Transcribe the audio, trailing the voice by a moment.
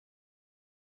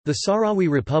The Sahrawi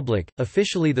Republic,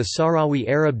 officially the Sahrawi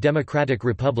Arab Democratic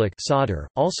Republic (SADR),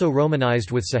 also romanized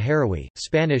with Sahrawi,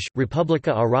 Spanish,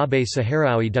 República Árabe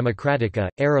Sahrawi Democrática,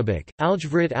 Arabic,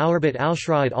 Aljavrit Alrabat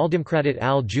Alshraid Aldemokratit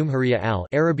al-Jumhuriya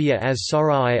al-Arabiya as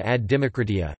Sahrawi ad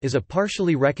Demokratia, is a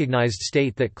partially recognized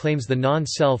state that claims the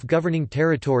non-self-governing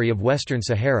territory of Western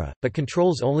Sahara, but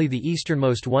controls only the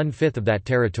easternmost one-fifth of that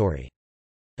territory.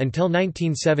 Until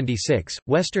 1976,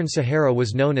 Western Sahara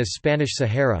was known as Spanish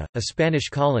Sahara, a Spanish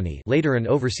colony, later an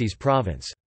overseas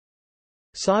province.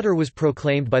 SADR was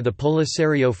proclaimed by the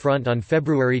Polisario Front on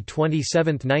February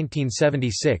 27,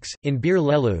 1976, in Bir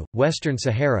Lelu, Western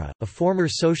Sahara, a former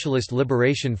socialist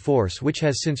liberation force which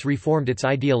has since reformed its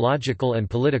ideological and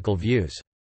political views.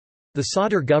 The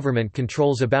SADR government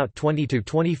controls about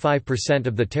 20–25%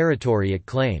 of the territory it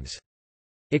claims.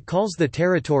 It calls the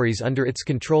territories under its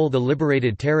control the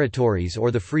Liberated Territories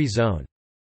or the Free Zone.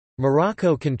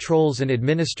 Morocco controls and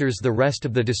administers the rest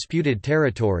of the disputed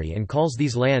territory and calls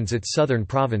these lands its southern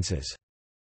provinces.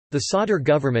 The SADR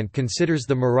government considers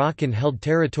the Moroccan-held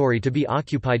territory to be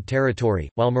occupied territory,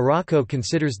 while Morocco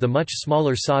considers the much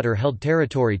smaller SADR-held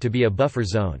territory to be a buffer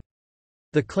zone.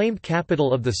 The claimed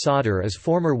capital of the SADR is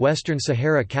former Western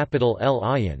Sahara capital El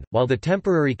Ain, while the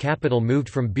temporary capital moved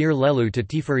from Bir Lelu to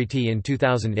Tifariti in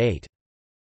 2008.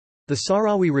 The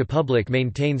Sahrawi Republic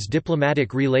maintains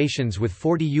diplomatic relations with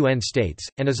 40 UN states,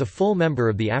 and is a full member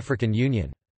of the African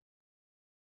Union.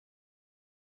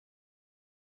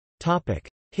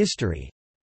 History.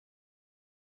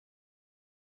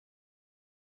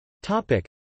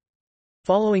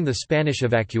 Following the Spanish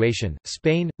evacuation,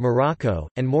 Spain, Morocco,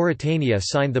 and Mauritania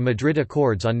signed the Madrid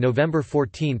Accords on November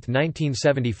 14,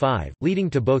 1975, leading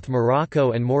to both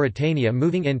Morocco and Mauritania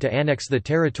moving in to annex the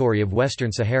territory of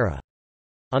Western Sahara.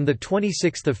 On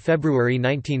 26 February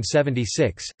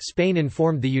 1976, Spain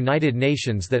informed the United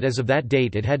Nations that as of that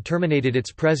date it had terminated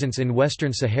its presence in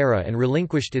Western Sahara and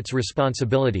relinquished its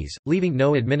responsibilities, leaving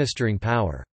no administering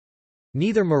power.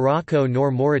 Neither Morocco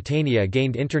nor Mauritania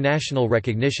gained international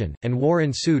recognition, and war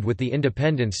ensued with the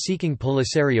independence-seeking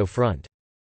Polisario Front.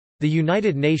 The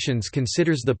United Nations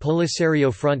considers the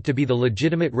Polisario Front to be the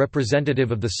legitimate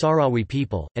representative of the Sahrawi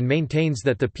people, and maintains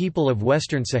that the people of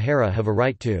Western Sahara have a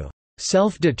right to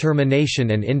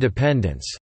self-determination and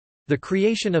independence. The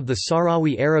creation of the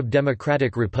Sahrawi Arab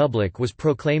Democratic Republic was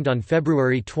proclaimed on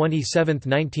February 27,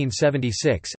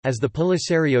 1976, as the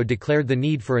Polisario declared the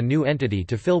need for a new entity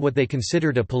to fill what they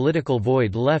considered a political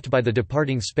void left by the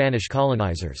departing Spanish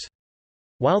colonizers.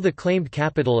 While the claimed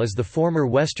capital is the former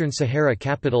Western Sahara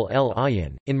capital El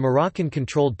Ain, in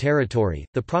Moroccan-controlled territory,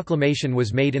 the proclamation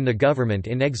was made in the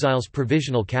government-in-exile's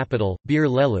provisional capital, Bir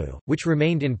Lelu, which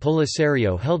remained in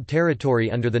Polisario-held territory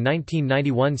under the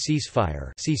 1991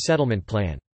 ceasefire see settlement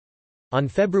plan. On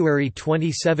February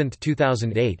 27,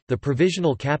 2008, the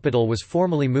provisional capital was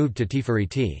formally moved to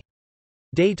Tifariti.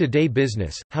 Day-to-day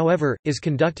business, however, is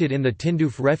conducted in the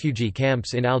Tindouf refugee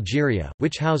camps in Algeria,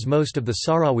 which house most of the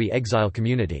Sahrawi exile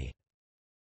community.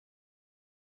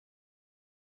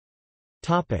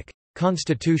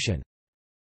 Constitution.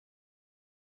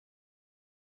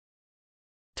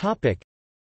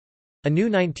 A new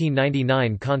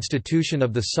 1999 Constitution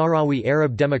of the Sahrawi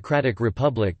Arab Democratic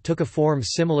Republic took a form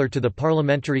similar to the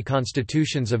parliamentary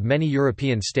constitutions of many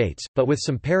European states, but with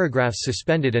some paragraphs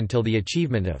suspended until the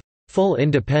achievement of full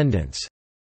independence.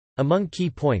 Among key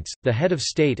points, the head of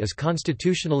state is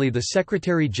constitutionally the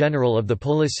Secretary-General of the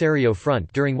Polisario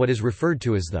Front during what is referred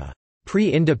to as the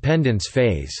pre-independence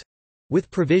phase, with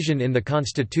provision in the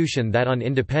constitution that on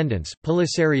independence,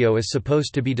 Polisario is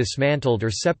supposed to be dismantled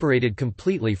or separated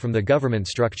completely from the government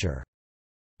structure.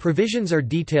 Provisions are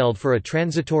detailed for a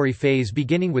transitory phase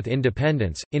beginning with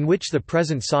independence, in which the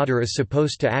present SADR is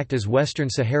supposed to act as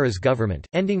Western Sahara's government,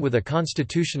 ending with a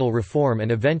constitutional reform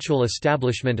and eventual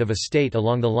establishment of a state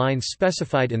along the lines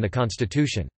specified in the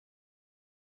constitution.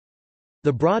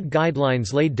 The broad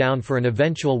guidelines laid down for an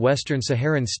eventual Western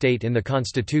Saharan state in the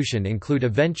constitution include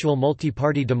eventual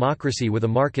multi-party democracy with a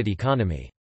market economy.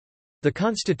 The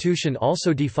constitution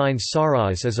also defines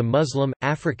Sahrawis as a Muslim,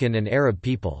 African and Arab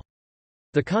people.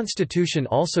 The constitution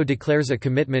also declares a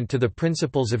commitment to the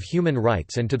principles of human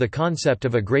rights and to the concept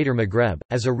of a Greater Maghreb,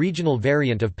 as a regional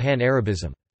variant of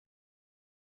Pan-Arabism.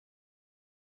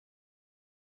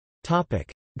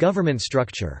 Government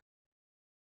structure.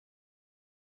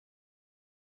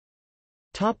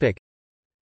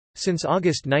 Since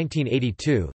August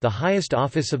 1982, the highest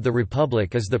office of the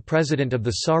Republic is the President of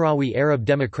the Sahrawi Arab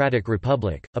Democratic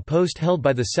Republic, a post held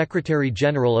by the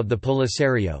Secretary-General of the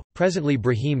Polisario, presently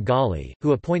Brahim Ghali,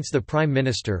 who appoints the Prime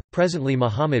Minister, presently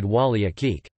Mohamed Wali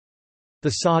Akik.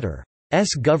 The SADR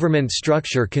government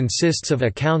structure consists of a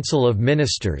council of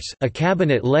ministers, a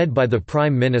cabinet led by the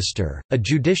prime minister, a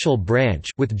judicial branch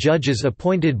with judges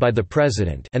appointed by the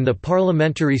president, and the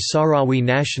parliamentary Sahrawi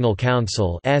National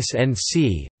Council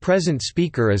 (SNC). Present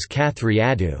speaker is Kathri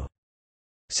Adu.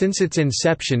 Since its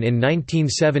inception in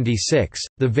 1976,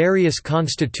 the various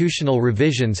constitutional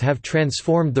revisions have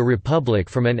transformed the republic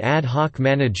from an ad hoc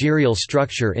managerial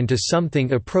structure into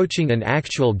something approaching an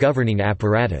actual governing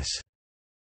apparatus.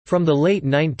 From the late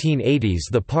 1980s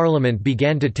the parliament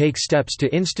began to take steps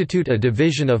to institute a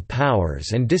division of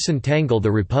powers and disentangle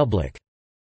the republic's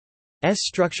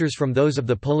structures from those of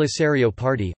the Polisario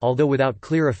Party, although without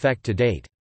clear effect to date.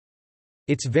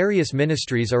 Its various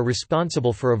ministries are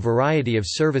responsible for a variety of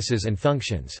services and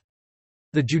functions.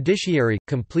 The judiciary,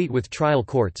 complete with trial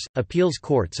courts, appeals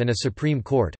courts and a Supreme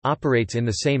Court, operates in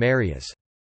the same areas.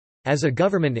 As a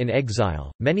government in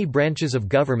exile, many branches of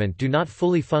government do not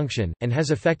fully function, and has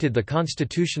affected the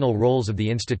constitutional roles of the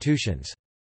institutions.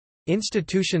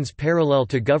 Institutions parallel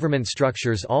to government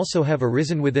structures also have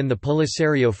arisen within the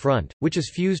Polisario Front, which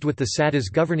is fused with the SADA's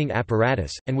governing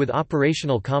apparatus, and with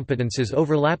operational competences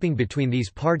overlapping between these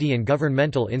party and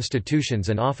governmental institutions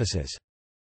and offices.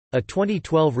 A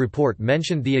 2012 report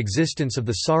mentioned the existence of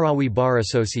the Sahrawi Bar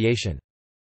Association.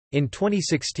 In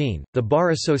 2016, the Bar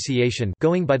Association,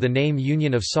 going by the name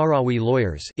Union of Sahrawi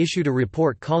Lawyers, issued a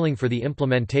report calling for the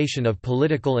implementation of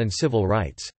political and civil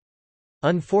rights.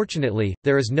 Unfortunately,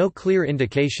 there is no clear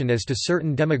indication as to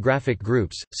certain demographic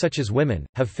groups, such as women,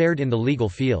 have fared in the legal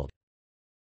field.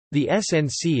 The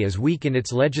SNC is weak in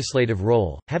its legislative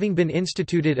role, having been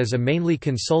instituted as a mainly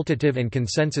consultative and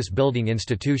consensus-building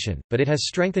institution, but it has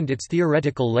strengthened its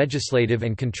theoretical legislative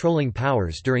and controlling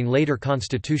powers during later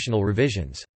constitutional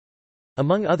revisions.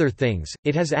 Among other things,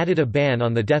 it has added a ban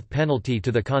on the death penalty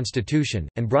to the constitution,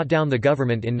 and brought down the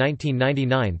government in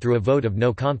 1999 through a vote of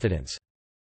no confidence.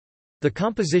 The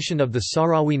composition of the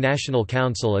Sahrawi National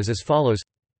Council is as follows.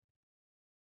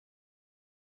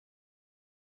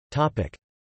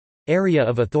 Area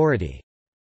of authority.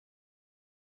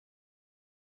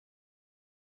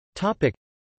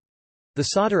 The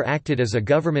Sadr acted as a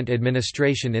government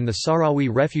administration in the Sahrawi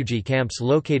refugee camps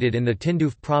located in the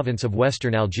Tindouf province of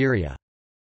western Algeria.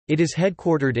 It is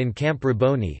headquartered in Camp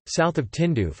Raboni, south of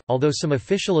Tindouf, although some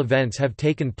official events have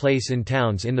taken place in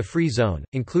towns in the Free Zone,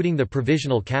 including the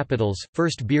provisional capitals,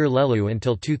 first Bir Lelou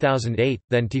until 2008,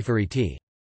 then Tifariti.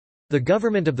 The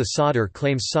government of the Sadr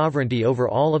claims sovereignty over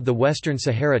all of the Western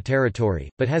Sahara territory,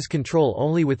 but has control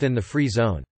only within the Free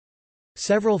Zone.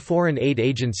 Several foreign aid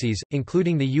agencies,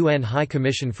 including the UN High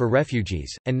Commission for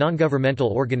Refugees, and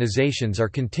non-governmental organizations are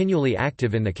continually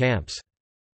active in the camps.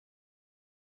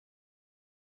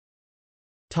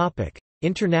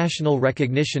 International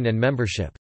recognition and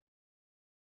membership.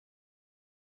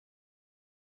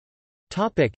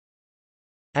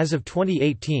 As of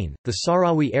 2018, the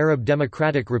Sahrawi Arab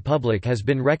Democratic Republic has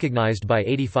been recognized by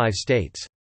 85 states.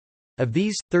 Of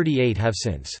these, 38 have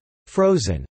since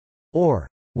frozen or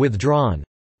withdrawn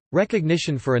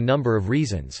recognition for a number of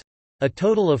reasons. A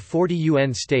total of 40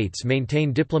 UN states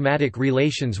maintain diplomatic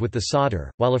relations with the Sadr,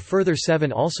 while a further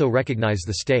 7 also recognize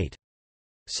the state.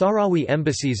 Sahrawi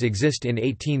embassies exist in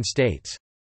 18 states.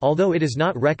 Although it is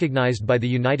not recognized by the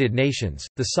United Nations,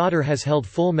 the Sadr has held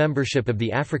full membership of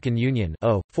the African Union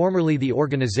formerly the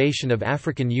Organization of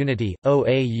African Unity,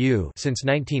 OAU, since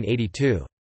 1982.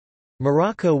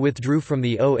 Morocco withdrew from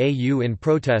the OAU in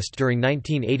protest during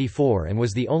 1984 and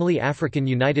was the only African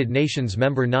United Nations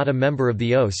member not a member of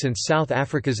the O since South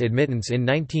Africa's admittance in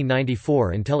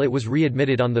 1994 until it was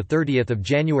readmitted on 30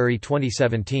 January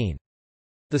 2017.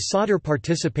 The Sadr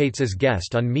participates as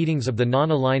guest on meetings of the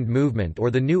Non-Aligned Movement or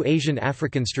the New Asian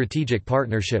African Strategic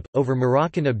Partnership, over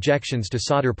Moroccan objections to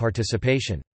Sadr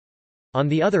participation. On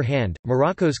the other hand,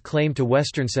 Morocco's claim to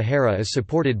Western Sahara is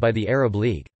supported by the Arab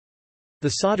League. The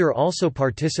Sadr also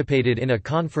participated in a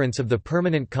conference of the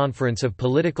Permanent Conference of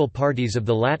Political Parties of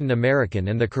the Latin American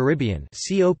and the Caribbean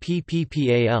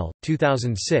 (COPPPAL),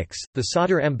 2006. The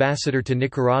Sadr ambassador to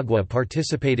Nicaragua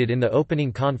participated in the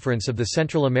opening conference of the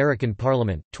Central American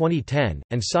Parliament, 2010,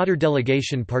 and Sadr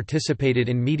delegation participated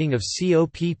in meeting of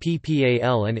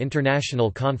COPPPAL and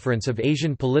International Conference of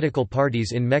Asian Political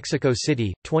Parties in Mexico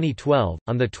City, 2012.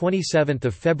 On 27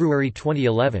 February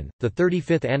 2011, the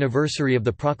 35th anniversary of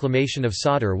the proclamation of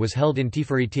Sadr was held in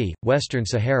Tifariti, Western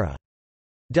Sahara.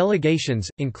 Delegations,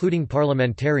 including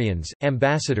parliamentarians,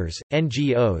 ambassadors,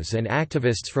 NGOs and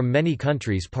activists from many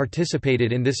countries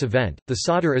participated in this event. The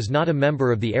Sadr is not a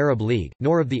member of the Arab League,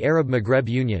 nor of the Arab Maghreb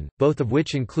Union, both of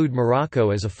which include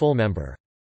Morocco as a full member.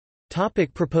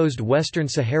 Proposed Western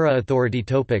Sahara Authority.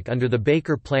 Under the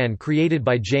Baker Plan created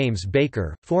by James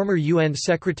Baker, former UN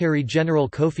Secretary-General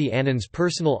Kofi Annan's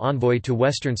personal envoy to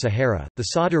Western Sahara, the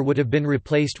Sadr would have been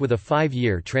replaced with a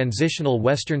 5-year Transitional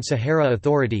Western Sahara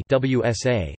Authority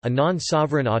 (WSA), a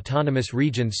non-sovereign autonomous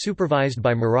region supervised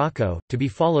by Morocco, to be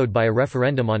followed by a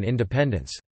referendum on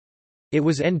independence. It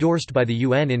was endorsed by the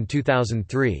UN in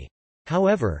 2003.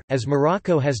 However, as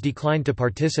Morocco has declined to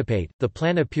participate, the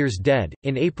plan appears dead.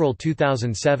 In April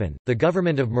 2007, the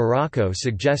government of Morocco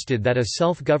suggested that a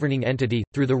self-governing entity,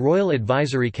 through the Royal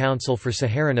Advisory Council for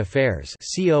Saharan Affairs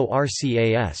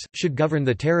 (CORCAS), should govern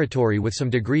the territory with some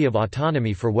degree of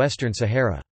autonomy for Western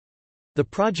Sahara. The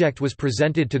project was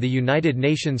presented to the United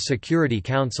Nations Security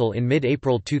Council in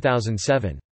mid-April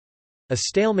 2007. A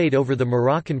stalemate over the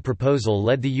Moroccan proposal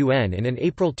led the UN in an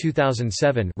April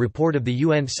 2007 report of the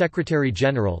UN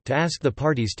Secretary-General to ask the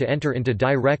parties to enter into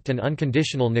direct and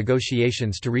unconditional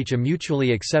negotiations to reach a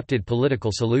mutually accepted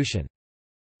political solution.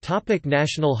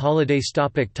 National holidays.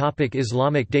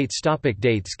 Islamic dates.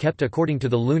 Dates kept according to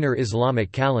the lunar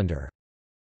Islamic calendar.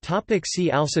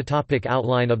 See also.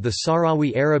 Outline of the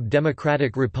Sahrawi Arab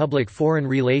Democratic Republic. Foreign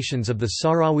relations of the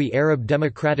Sahrawi Arab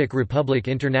Democratic Republic.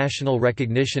 International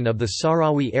recognition of the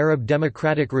Sahrawi Arab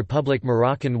Democratic Republic.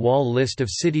 Moroccan wall. List of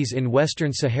cities in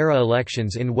Western Sahara.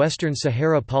 Elections in Western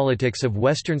Sahara. Politics of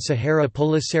Western Sahara.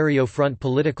 Polisario Front.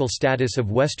 Political status of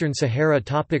Western Sahara.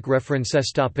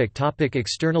 References.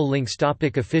 External links.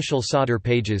 Official Sadr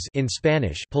pages in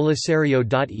Spanish.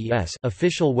 Polisario.es,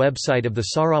 official website of the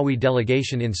Sahrawi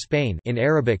delegation in Spain, in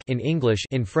Arabic, in English,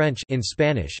 in French, in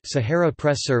Spanish. Sahara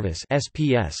Press Service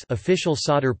 (SPS), official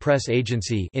Sadr press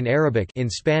agency in Arabic, in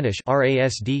Spanish.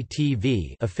 RASD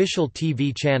TV, official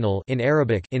TV channel in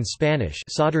Arabic, in Spanish.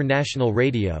 Sadr National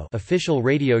Radio, official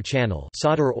radio channel.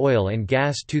 Sadr Oil and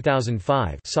Gas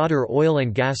 2005, Sadr Oil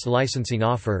and Gas licensing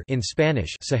offer in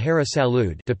Spanish. Sahara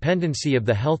Salud, dependency of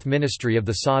the Health Ministry of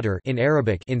the Sadr in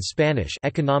Arabic, in Spanish.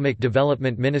 Economic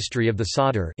Development Ministry of the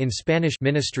Sadr in Spanish.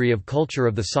 Ministry of Culture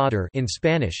of the Sadr in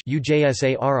Spanish.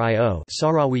 UJSARIO,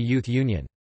 Sahrawi Youth Union.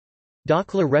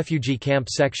 Dakhla Refugee Camp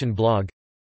Section blog.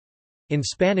 In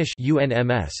Spanish,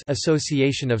 UNMS,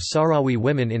 Association of Sahrawi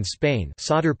Women in Spain.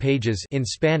 Sadr pages in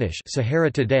Spanish.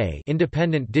 Sahara Today,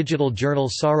 independent digital journal.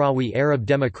 Sahrawi Arab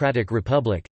Democratic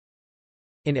Republic.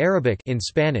 In Arabic, in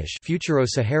Spanish, Futuro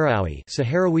Saharawi,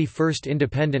 Sahrawi first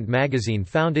independent magazine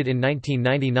founded in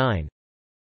 1999.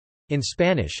 In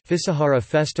Spanish, Fisahara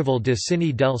Festival de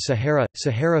Cine del Sahara,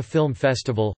 Sahara Film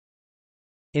Festival.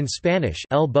 In Spanish,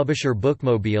 El Bubasher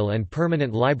Bookmobile and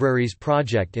Permanent Libraries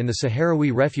Project in the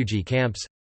Sahrawi refugee camps.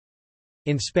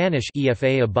 In Spanish,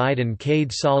 EFA Abidan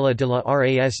Cade Sala de la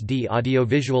RASD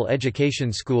Audiovisual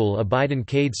Education School Abidan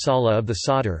Cade Sala of the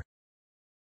Sadr.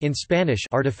 In Spanish,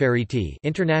 Arteferiti,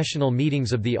 International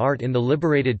Meetings of the Art in the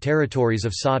Liberated Territories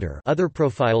of Sadr. Other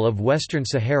profile of Western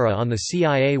Sahara on the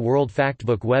CIA World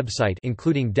Factbook website,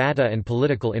 including data and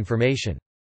political information.